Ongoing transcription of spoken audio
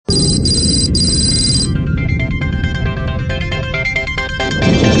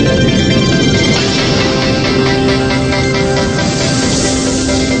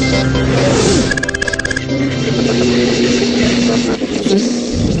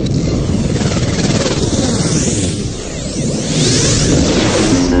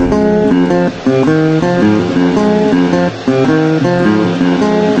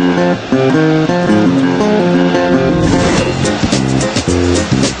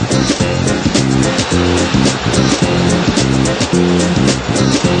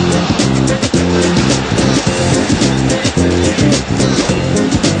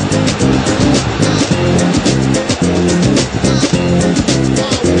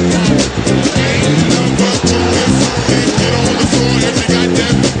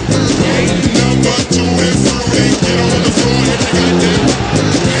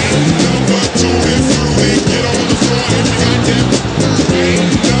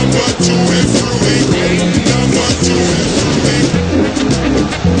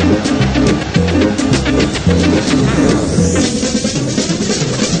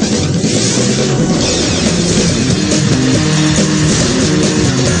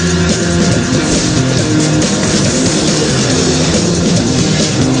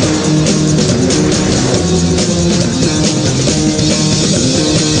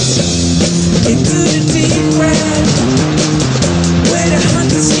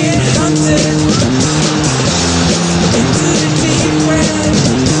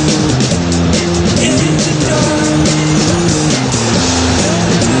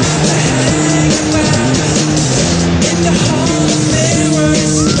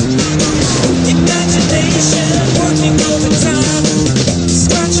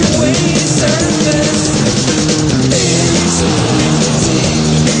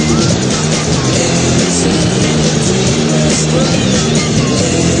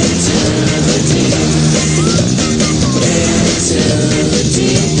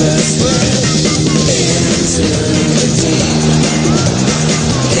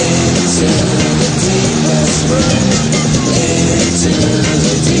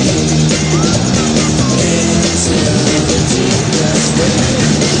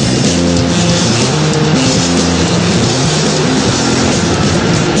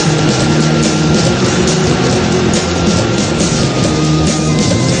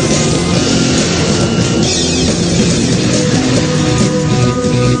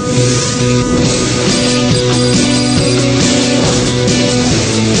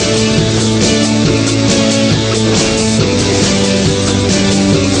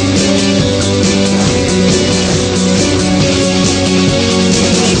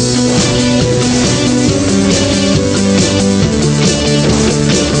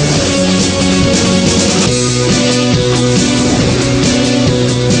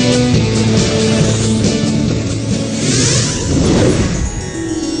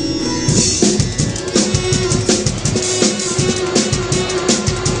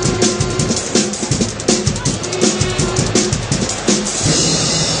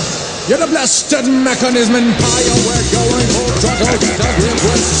You're the blasted mechanism empire. We're going full throttle. The grip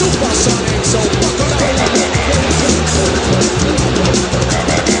was supersonic, so buckle down.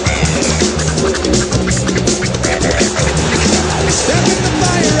 Step in the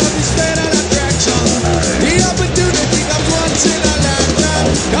fire of this fatal attraction. The opportunity comes once in a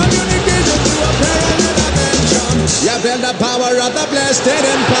lifetime. Communication to a parallel dimension. You feel the power of the blasted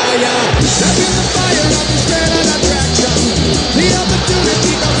empire. Step in the fire of this fatal attraction. The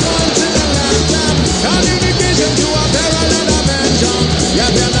opportunity